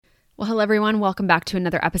Well, hello, everyone. Welcome back to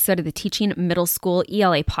another episode of the Teaching Middle School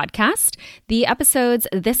ELA podcast. The episodes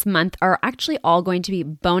this month are actually all going to be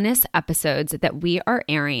bonus episodes that we are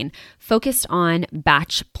airing focused on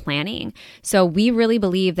batch planning. So we really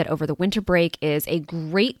believe that over the winter break is a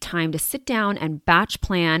great time to sit down and batch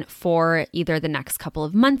plan for either the next couple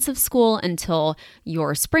of months of school until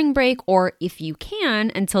your spring break, or if you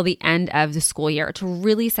can, until the end of the school year to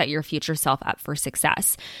really set your future self up for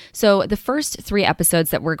success. So the first 3 episodes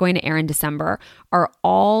that we're going to air in December are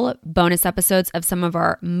all bonus episodes of some of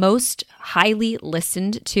our most highly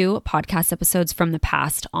listened to podcast episodes from the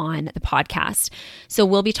past on the podcast. So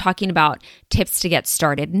we'll be talking about tips to get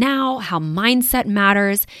started now, how mindset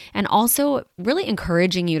matters, and also really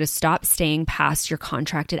encouraging you to stop staying past your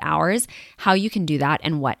contracted hours, how you can do that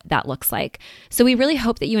and what that looks like. So we really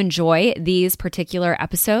hope that you enjoy these particular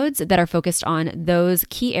episodes that are focused on those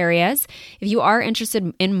key areas. If you are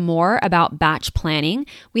interested in more about batch planning,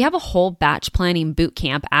 we have a whole batch planning boot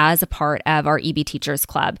camp as a part of our EB Teachers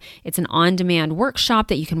Club. It's an on-demand workshop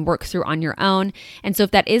that you can work through on your own. And so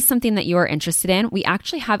if that is something that you are interested in, we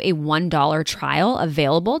actually have a $1 trial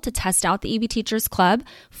available to test out the EB Teachers Club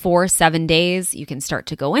for 7 days. You can start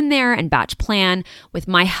to go in there and batch plan with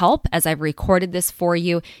my help as I've recorded this for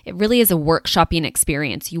you. It really is a workshopping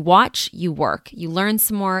experience. You watch, you work, you learn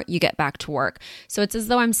some more, you get back to work. So it's as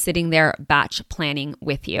though I'm sitting there batch planning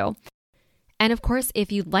with you. And of course,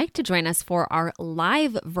 if you'd like to join us for our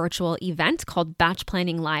live virtual event called Batch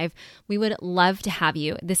Planning Live, we would love to have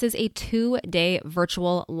you. This is a 2-day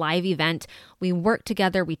virtual live event. We work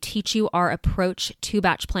together. We teach you our approach to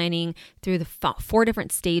batch planning through the 4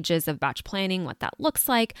 different stages of batch planning, what that looks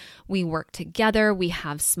like. We work together. We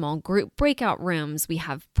have small group breakout rooms. We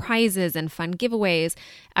have prizes and fun giveaways,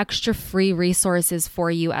 extra free resources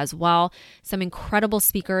for you as well. Some incredible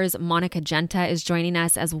speakers. Monica Genta is joining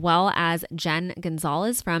us, as well as Jen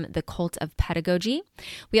Gonzalez from the Cult of Pedagogy.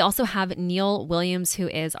 We also have Neil Williams, who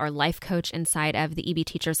is our life coach inside of the EB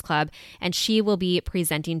Teachers Club, and she will be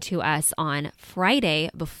presenting to us on Friday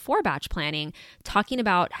before batch planning, talking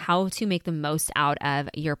about how to make the most out of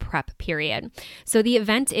your prep period. So the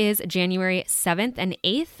event is January 7th and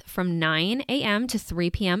 8th from 9 a.m. to 3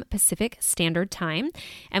 p.m. Pacific Standard Time,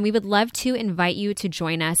 and we would love to invite you to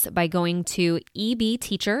join us by going to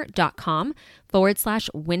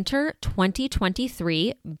ebteacher.com/winter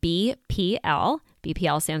 2023 BPL.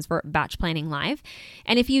 BPL stands for Batch Planning Live.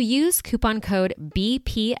 And if you use coupon code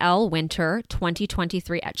BPL Winter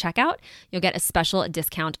 2023 at checkout, you'll get a special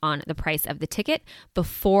discount on the price of the ticket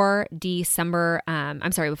before before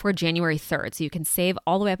January 3rd. So you can save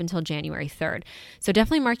all the way up until January 3rd. So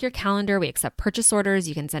definitely mark your calendar. We accept purchase orders.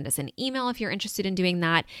 You can send us an email if you're interested in doing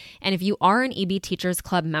that. And if you are an EB Teachers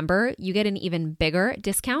Club member, you get an even bigger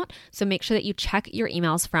discount. So make sure that you check your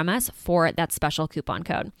emails from us for that special coupon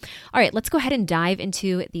code. All right, let's go ahead and dive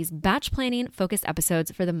into these batch planning focused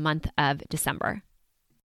episodes for the month of December.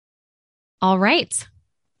 All right.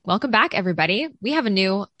 Welcome back, everybody. We have a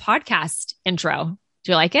new podcast intro.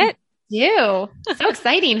 Do you like it? So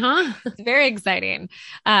exciting, huh? It's very exciting.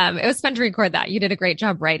 It was fun to record that. You did a great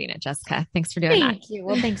job writing it, Jessica. Thanks for doing that. Thank you.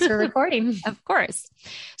 Well, thanks for recording. Of course.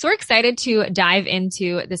 So we're excited to dive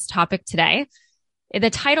into this topic today. The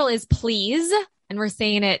title is Please, and we're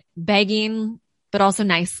saying it begging, but also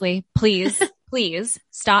nicely. Please. Please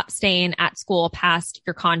stop staying at school past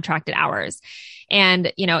your contracted hours.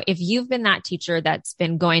 And, if you've been that teacher that's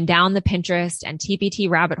been going down the Pinterest and TPT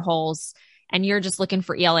rabbit holes, and you're just looking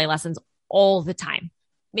for ELA lessons all the time,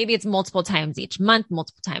 maybe it's multiple times each month,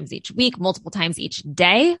 multiple times each week, multiple times each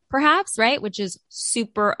day, perhaps, right? Which is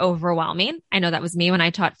super overwhelming. I know that was me when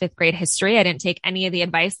I taught 5th grade history. I didn't take any of the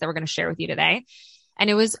advice that we're going to share with you today. And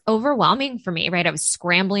it was overwhelming for me, right? I was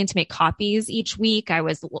scrambling to make copies each week. I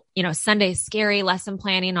was, Sunday scary lesson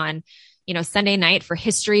planning on, Sunday night for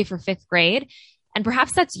history for 5th grade. And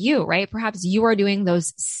perhaps that's you, right? Perhaps you are doing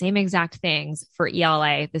those same exact things for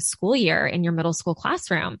ELA this school year in your middle school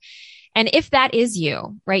classroom. And if that is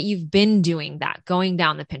you, right, you've been doing that, going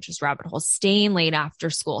down the Pinterest rabbit hole, staying late after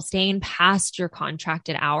school, staying past your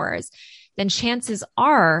contracted hours, then chances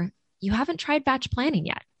are you haven't tried batch planning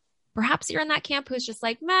yet. Perhaps you're in that camp who's just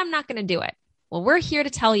like, I'm not going to do it. Well, we're here to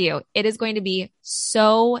tell you it is going to be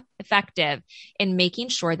so effective in making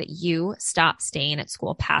sure that you stop staying at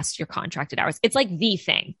school past your contracted hours. It's like the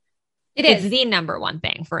thing. It's the number one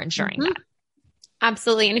thing for ensuring that.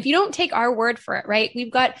 Absolutely. And if you don't take our word for it, right,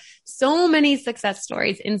 we've got so many success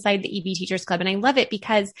stories inside the EB Teachers Club. And I love it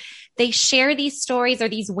because they share these stories or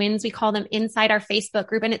these wins, we call them, inside our Facebook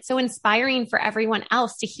group. And it's so inspiring for everyone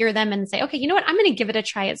else to hear them and say, okay, you know what, I'm going to give it a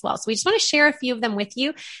try as well. So we just want to share a few of them with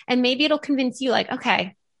you, and maybe it'll convince you like,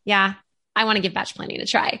 okay, yeah, I want to give batch planning a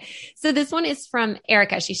try. So this one is from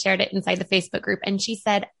Erica. She shared it inside the Facebook group and she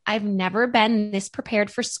said, I've never been this prepared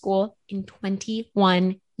for school in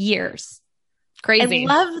 21 years. Crazy. I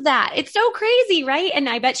love that. It's so crazy, right? And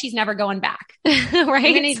I bet she's never going back. Right? I'm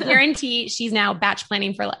going to guarantee she's now batch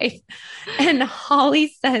planning for life. And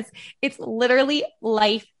Holly says it's literally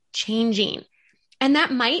life changing. And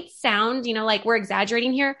that might sound, like we're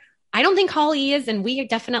exaggerating here. I don't think Holly is, and we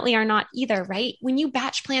definitely are not either, right? When you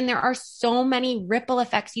batch plan, there are so many ripple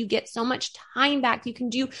effects. You get so much time back. You can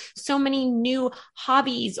do so many new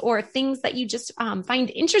hobbies or things that you just find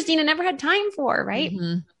interesting and never had time for, right?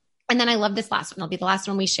 Mm-hmm. And then I love this last one. It'll be the last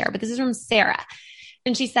one we share, but this is from Sarah.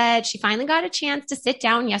 And she said she finally got a chance to sit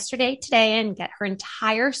down today, and get her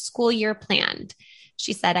entire school year planned.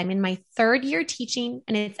 She said, I'm in my 3rd year teaching,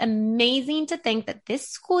 and it's amazing to think that this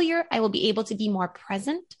school year I will be able to be more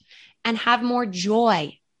present and have more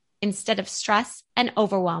joy instead of stress and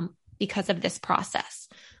overwhelm because of this process.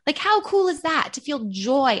 Like, how cool is that to feel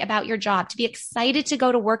joy about your job, to be excited to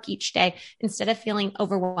go to work each day instead of feeling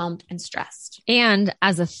overwhelmed and stressed? And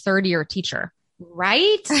as a 3rd year teacher,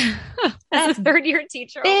 right? As a 3rd year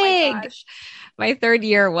teacher, big. Oh my gosh. My 3rd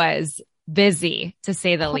year was busy, to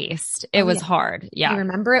say the least. It was hard. Yeah. I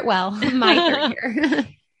remember it well. My 3rd year.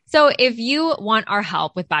 So if you want our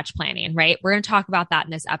help with batch planning, right, we're going to talk about that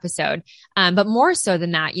in this episode. But more so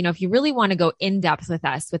than that, if you really want to go in depth with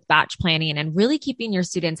us with batch planning and really keeping your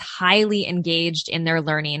students highly engaged in their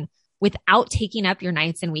learning without taking up your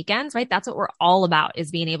nights and weekends, right? That's what we're all about, is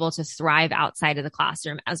being able to thrive outside of the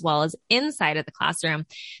classroom as well as inside of the classroom.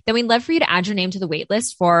 Then we'd love for you to add your name to the wait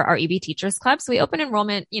list for our EB Teachers Club. So we open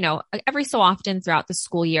enrollment, every so often throughout the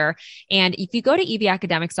school year. And if you go to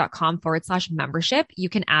ebacademics.com/membership, you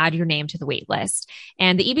can add your name to the wait list.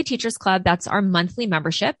 And the EB Teachers Club, that's our monthly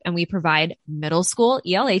membership. And we provide middle school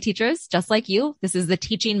ELA teachers, just like you. This is the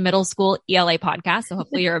Teaching Middle School ELA podcast. So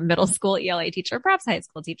hopefully you're a middle school ELA teacher, perhaps high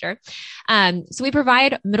school teacher. So we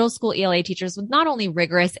provide middle school ELA teachers with not only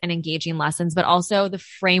rigorous and engaging lessons, but also the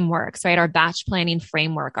frameworks, right? Our batch planning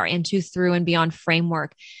framework, our Into, Through, and Beyond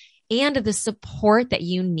framework, and the support that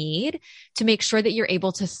you need to make sure that you're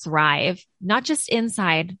able to thrive, not just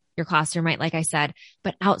inside your classroom, right? Like I said,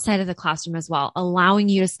 but outside of the classroom as well, allowing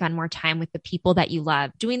you to spend more time with the people that you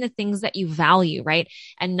love, doing the things that you value, right?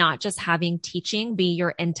 And not just having teaching be your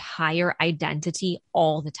entire identity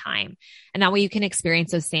all the time. And that way you can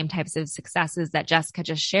experience those same types of successes that Jessica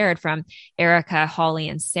just shared from Erica, Holly,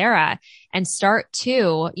 and Sarah, and start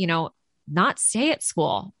to, not stay at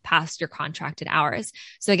school past your contracted hours.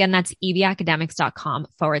 So again, that's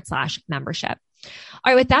ebacademics.com/membership. All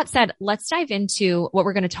right. With that said, let's dive into what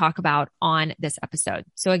we're going to talk about on this episode.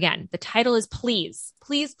 So again, the title is please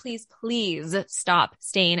stop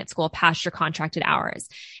staying at school past your contracted hours.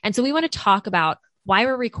 And so we want to talk about why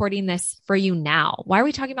we're recording this for you now. Why are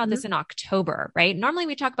we talking about this in October, right? Normally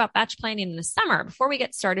we talk about batch planning in the summer before we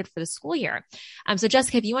get started for the school year. So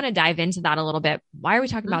Jessica, if you want to dive into that a little bit, why are we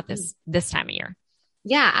talking about this time of year?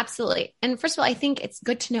 Yeah, absolutely. And first of all, I think it's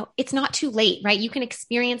good to know it's not too late, right? You can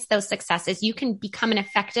experience those successes. You can become an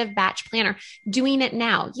effective batch planner doing it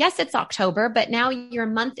now. Yes, it's October, but now you're a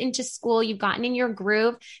month into school. You've gotten in your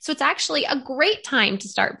groove. So it's actually a great time to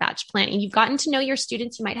start batch planning. You've gotten to know your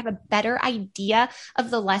students. You might have a better idea of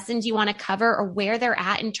the lessons you want to cover or where they're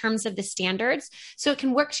at in terms of the standards. So it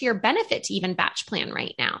can work to your benefit to even batch plan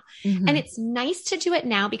right now. Mm-hmm. And it's nice to do it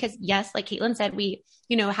now because yes, like Caitlin said, we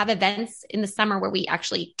have events in the summer where we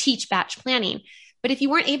actually teach batch planning. But if you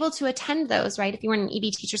weren't able to attend those, right, if you weren't an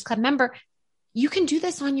EB Teachers Club member, you can do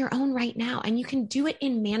this on your own right now, and you can do it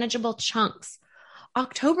in manageable chunks.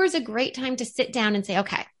 October is a great time to sit down and say,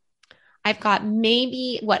 okay, I've got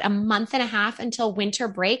maybe a month and a half until winter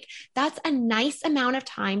break. That's a nice amount of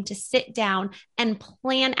time to sit down and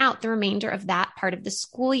plan out the remainder of that part of the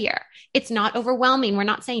school year. It's not overwhelming. We're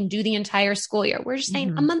not saying do the entire school year. We're just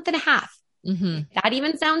saying a month and a half. Mm-hmm. If that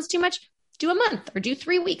even sounds too much, do a month or do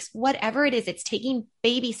 3 weeks, whatever it is. It's taking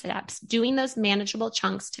baby steps, doing those manageable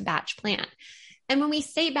chunks to batch plan. And when we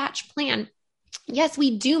say batch plan, yes,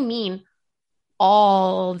 we do mean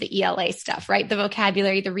all the ELA stuff, right? The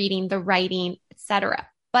vocabulary, the reading, the writing, etc.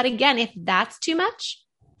 But again, if that's too much,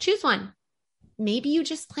 choose one. Maybe you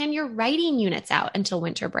just plan your writing units out until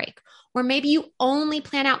winter break, or maybe you only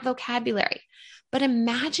plan out vocabulary. But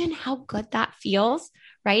imagine how good that feels,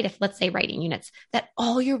 right? If let's say writing units, that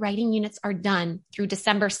all your writing units are done through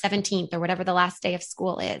December 17th or whatever the last day of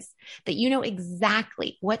school is, that you know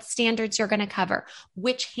exactly what standards you're going to cover,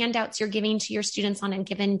 which handouts you're giving to your students on a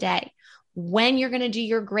given day, when you're going to do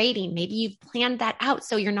your grading. Maybe you've planned that out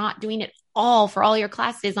so you're not doing it all for all your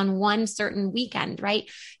classes on one certain weekend, right?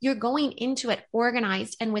 You're going into it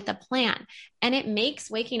organized and with a plan. And it makes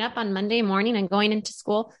waking up on Monday morning and going into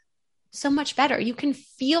school so much better. You can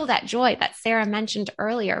feel that joy that Sarah mentioned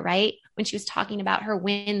earlier, right? When she was talking about her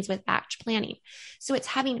wins with batch planning. So it's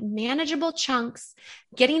having manageable chunks,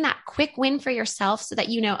 getting that quick win for yourself so that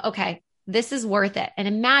you know, okay, this is worth it. And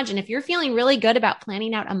imagine if you're feeling really good about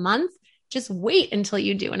planning out a month, just wait until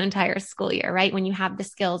you do an entire school year, right? When you have the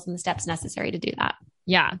skills and the steps necessary to do that.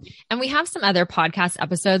 Yeah. And we have some other podcast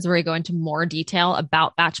episodes where we go into more detail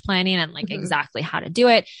about batch planning and like exactly how to do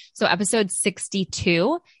it. So episode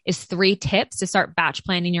 62 is 3 tips to start batch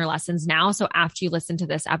planning your lessons now. So after you listen to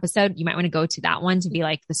this episode, you might want to go to that one to be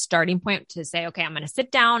like the starting point to say, okay, I'm going to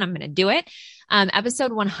sit down, I'm going to do it.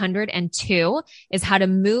 Episode 102 is how to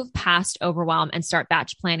move past overwhelm and start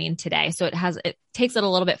batch planning today. So it takes it a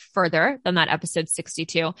little bit further than that episode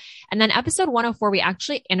 62. And then episode 104, we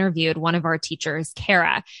actually interviewed one of our teachers,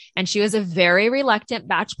 Kara, and she was a very reluctant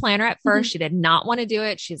batch planner at first. She did not want to do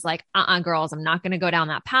it. She's like, girls, I'm not going to go down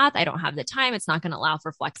that path. I don't have the time. It's not going to allow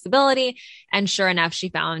for flexibility. And sure enough, she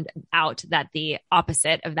found out that the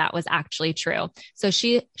opposite of that was actually true. So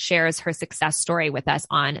she shares her success story with us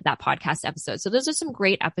on that podcast episode. So those are some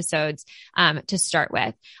great episodes to start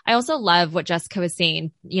with. I also love what Jessica was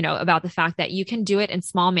saying, about the fact that you can do it in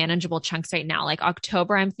small, manageable chunks right now. Like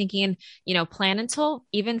October, I'm thinking, plan until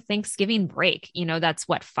even Thanksgiving break. That's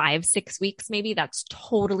what, 5-6 weeks, maybe. That's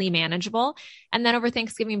totally manageable. And then over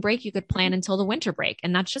Thanksgiving break, you could plan until the winter break.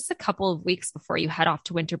 And that's just a couple of weeks before you head off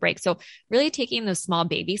to winter break. So really taking those small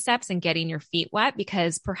baby steps and getting your feet wet,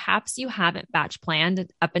 because perhaps you haven't batch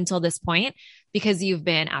planned up until this point because you've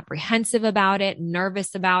been apprehensive about it,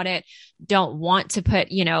 nervous about it, don't want to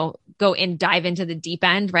dive into the deep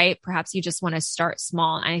end, right? Perhaps you just want to start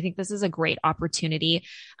small. And I think this is a great opportunity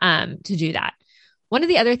to do that. One of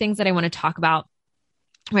the other things that I want to talk about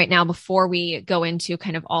right now, before we go into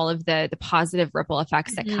kind of all of the positive ripple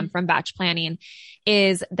effects that come from batch planning,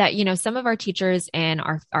 is that, some of our teachers in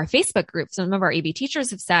our Facebook group, some of our AB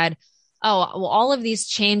teachers have said, oh, well, all of these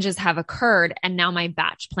changes have occurred and now my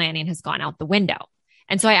batch planning has gone out the window.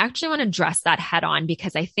 And so I actually want to address that head on,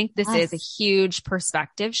 because I think this is a huge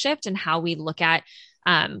perspective shift in how we look at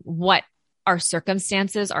what our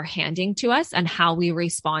circumstances are handing to us and how we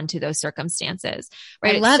respond to those circumstances.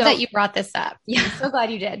 Right. I love that you brought this up. Yeah. I'm so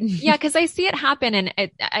glad you did. Yeah. Cause I see it happen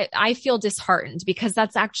and I feel disheartened, because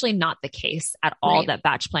that's actually not the case at all, right? That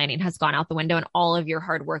batch planning has gone out the window and all of your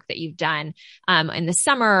hard work that you've done in the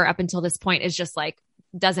summer up until this point is just like,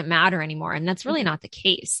 doesn't matter anymore. And that's really not the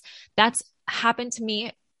case. That's happened to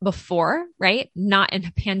me before, right? Not in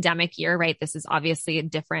a pandemic year, right? This is obviously a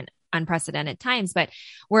different, unprecedented times, but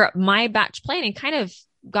where my batch planning kind of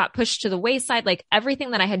got pushed to the wayside, like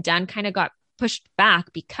everything that I had done kind of got pushed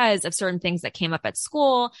back because of certain things that came up at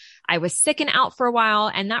school. I was sick and out for a while,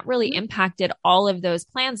 and that really impacted all of those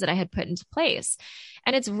plans that I had put into place.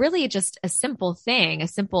 And it's really just a simple thing, a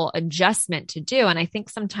simple adjustment to do. And I think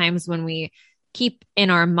sometimes when we keep in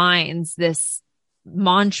our minds this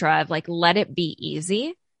mantra of like, let it be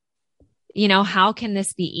easy, how can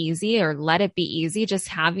this be easy, or let it be easy? Just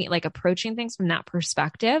having approaching things from that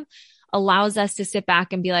perspective allows us to sit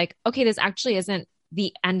back and be like, okay, this actually isn't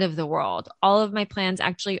the end of the world. All of my plans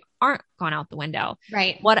actually aren't gone out the window.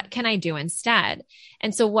 Right. What can I do instead?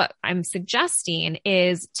 And so what I'm suggesting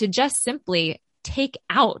is to just simply take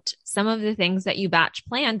out some of the things that you batch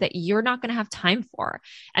planned that you're not going to have time for.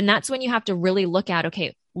 And that's when you have to really look at,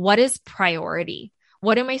 okay, what is priority?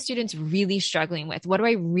 What are my students really struggling with? What do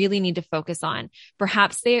I really need to focus on?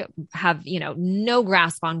 Perhaps they have, no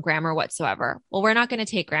grasp on grammar whatsoever. Well, we're not going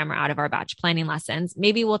to take grammar out of our batch planning lessons.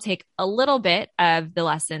 Maybe we'll take a little bit of the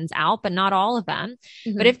lessons out, but not all of them.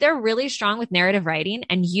 But if they're really strong with narrative writing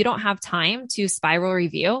and you don't have time to spiral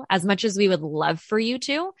review as much as we would love for you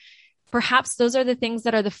to, perhaps those are the things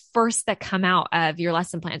that are the first that come out of your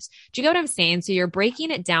lesson plans. Do you get what I'm saying? So you're breaking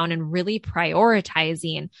it down and really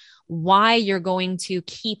prioritizing why you're going to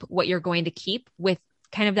keep what you're going to keep with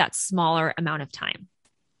kind of that smaller amount of time.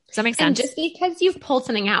 Does that make sense? And just because you've pulled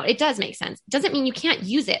something out, it does make sense. Doesn't mean you can't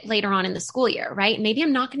use it later on in the school year, right? Maybe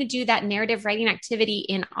I'm not going to do that narrative writing activity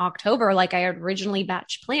in October like I had originally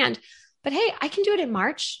batch planned, but hey, I can do it in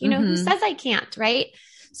March. Who says I can't, right?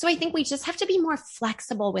 So I think we just have to be more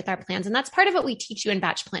flexible with our plans. And that's part of what we teach you in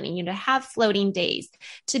batch planning, to have floating days,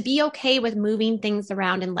 to be okay with moving things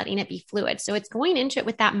around and letting it be fluid. So it's going into it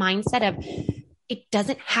with that mindset of it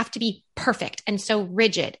doesn't have to be perfect and so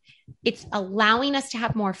rigid. It's allowing us to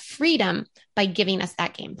have more freedom by giving us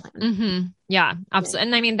that game plan. Yeah, absolutely.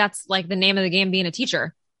 And I mean, that's like the name of the game, being a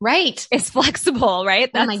teacher, Right. is flexible, right?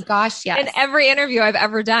 Oh my gosh. Yes. In every interview I've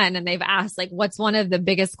ever done, and they've asked like, what's one of the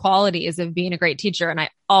biggest qualities of being a great teacher? And I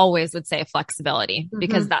always would say flexibility,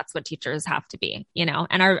 because that's what teachers have to be, you know,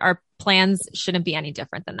 and our plans shouldn't be any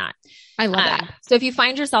different than that. I love that. So if you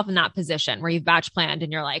find yourself in that position where you've batch planned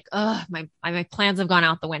and you're like, oh, my plans have gone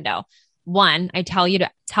out the window. One, I tell you to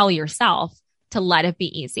tell yourself to let it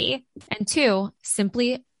be easy. And two,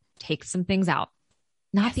 simply take some things out.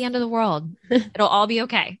 Not the end of the world. It'll all be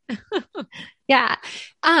okay. Yeah.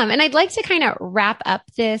 And I'd like to kind of wrap up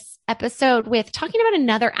this episode with talking about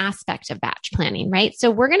another aspect of batch planning, right?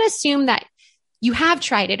 So we're going to assume that you have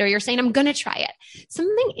tried it, or you're saying, I'm going to try it.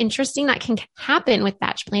 Something interesting that can happen with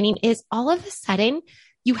batch planning is all of a sudden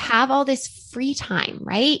you have all this free time,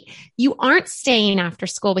 right? You aren't staying after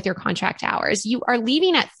school with your contract hours. You are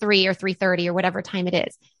leaving at 3 or 3:30 or whatever time it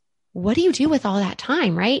is. What do you do with all that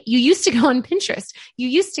time, right? You used to go on Pinterest. You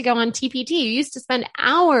used to go on TPT. You used to spend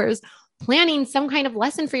hours planning some kind of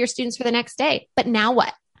lesson for your students for the next day. But now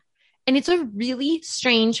what? And it's a really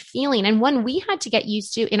strange feeling, and one we had to get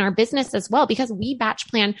used to in our business as well, because we batch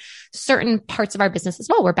plan certain parts of our business as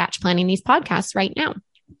well. We're batch planning these podcasts right now.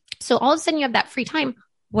 So all of a sudden you have that free time.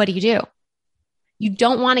 What do? You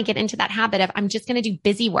don't want to get into that habit of, I'm just going to do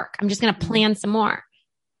busy work. I'm just going to plan some more.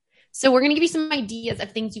 So we're going to give you some ideas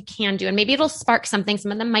of things you can do, and maybe it'll spark something.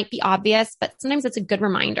 Some of them might be obvious, but sometimes it's a good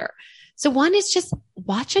reminder. So one is just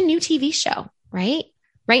watch a new TV show, right?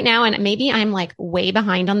 Right now, and maybe I'm like way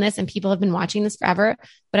behind on this and people have been watching this forever,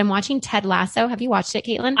 but I'm watching Ted Lasso. Have you watched it,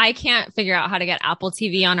 Caitlin? I can't figure out how to get Apple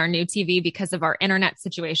TV on our new TV because of our internet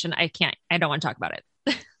situation. I don't want to talk about it.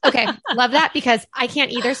 Okay. Love that, because I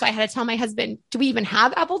can't either. So I had to tell my husband, do we even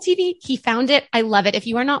have Apple TV? He found it. I love it. If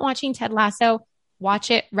you are not watching Ted Lasso,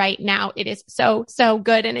 watch it right now. It is so, so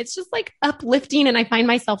good. And it's just like uplifting. And I find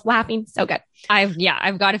myself laughing. So good. I've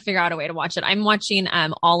got to figure out a way to watch it. I'm watching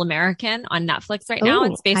All American on Netflix right now.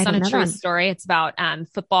 It's based on a true story. It's about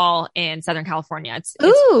football in Southern California.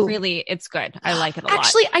 It's good. I like it a lot.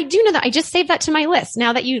 Actually, I do know that. I just saved that to my list.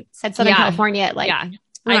 Now that you said Southern California,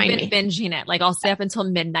 I've been binging it. Like I'll stay up until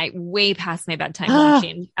midnight, way past my bedtime,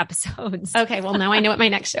 watching episodes. Okay. Well, now I know what my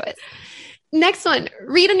next show is. Next one,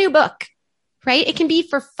 read a new book. Right? It can be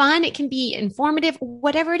for fun. It can be informative,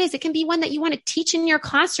 whatever it is. It can be one that you want to teach in your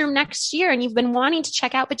classroom next year and you've been wanting to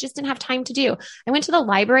check out, but just didn't have time to do. I went to the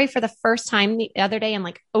library for the first time the other day in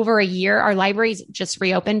like over a year. Our library's just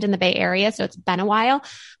reopened in the Bay Area, so it's been a while,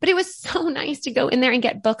 but it was so nice to go in there and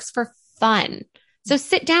get books for fun. So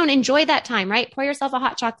sit down, enjoy that time, right? Pour yourself a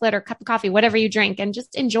hot chocolate or cup of coffee, whatever you drink, and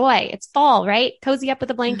just enjoy. It's fall, right? Cozy up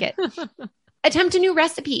with a blanket. Attempt a new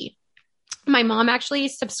recipe. My mom actually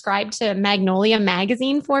subscribed to Magnolia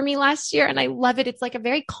magazine for me last year, and I love it. It's like a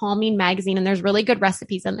very calming magazine, and there's really good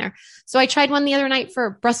recipes in there. So I tried one the other night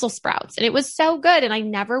for Brussels sprouts, and it was so good. And I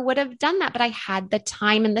never would have done that, but I had the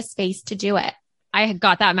time and the space to do it. I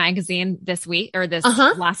got that magazine this week or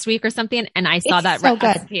last week or something, and I saw that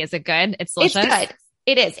recipe. Good. Is it good? It's delicious. It's good.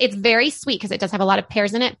 It is. It's very sweet because it does have a lot of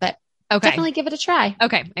pears in it, but definitely give it a try.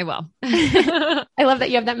 Okay, I will. I love that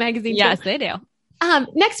you have that magazine. Yes, too. they do.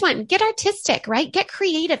 Next one, get artistic, right? Get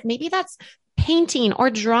creative. Maybe that's painting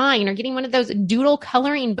or drawing or getting one of those doodle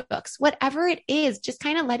coloring books, whatever it is, just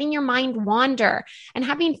kind of letting your mind wander and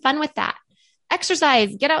having fun with that.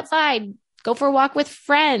 Exercise, get outside, go for a walk with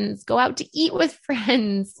friends, go out to eat with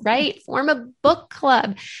friends, right? Form a book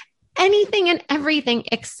club, anything and everything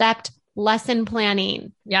except lesson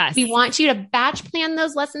planning. Yes. We want you to batch plan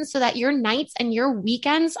those lessons so that your nights and your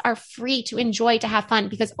weekends are free to enjoy, to have fun,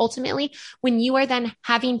 because ultimately when you are then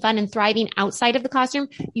having fun and thriving outside of the classroom,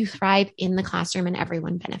 you thrive in the classroom and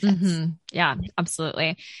everyone benefits. Mm-hmm. Yeah,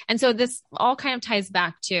 absolutely. And so this all kind of ties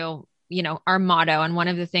back to, our motto. And one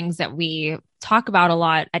of the things that we talk about a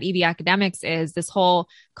lot at EB Academics is this whole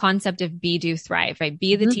concept of be, do, thrive, right?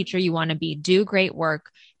 Be the teacher you want to be, do great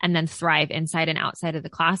work, and then thrive inside and outside of the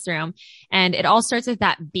classroom. And it all starts with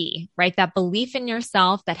that be, right? That belief in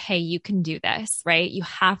yourself that, hey, you can do this, right? You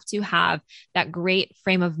have to have that great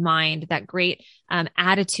frame of mind, that great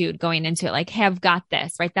attitude going into it. Like, hey, I've got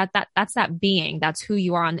this, right? That's that being, that's who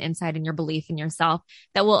you are on the inside, and your belief in yourself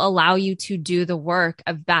that will allow you to do the work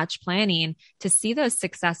of batch planning to see those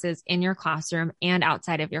successes in your classroom and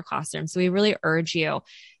outside of your classroom. So we really urge you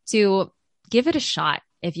to give it a shot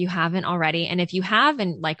if you haven't already. And if you have,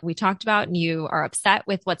 and like we talked about, and you are upset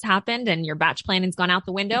with what's happened and your batch planning's gone out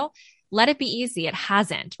the window, let it be easy. It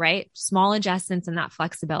hasn't, right? Small adjustments and that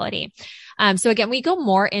flexibility. So again, we go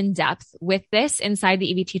more in depth with this inside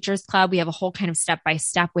the EB Teachers Club. We have a whole kind of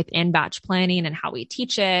step-by-step within batch planning and how we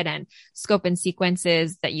teach it and scope and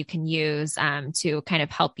sequences that you can use to kind of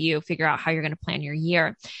help you figure out how you're going to plan your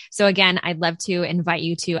year. So again, I'd love to invite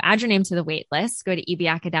you to add your name to the wait list. Go to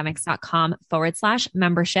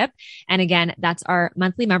ebacademics.com/membership. And again, that's our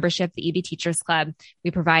monthly membership, the EB Teachers Club.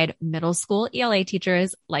 We provide middle school ELA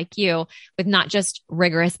teachers like you with not just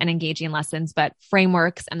rigorous and engaging lessons, but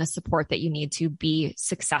frameworks and the support that you need to be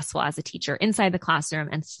successful as a teacher inside the classroom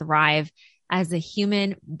and thrive as a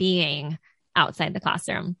human being outside the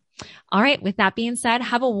classroom. All right. With that being said,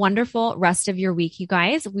 have a wonderful rest of your week, you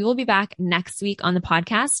guys. We will be back next week on the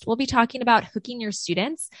podcast. We'll be talking about hooking your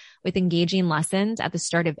students with engaging lessons at the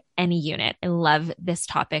start of any unit. I love this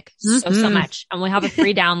topic so much. And we'll have a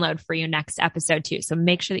free download for you next episode too. So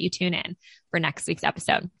make sure that you tune in for next week's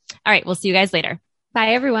episode. All right. We'll see you guys later. Bye,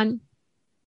 everyone.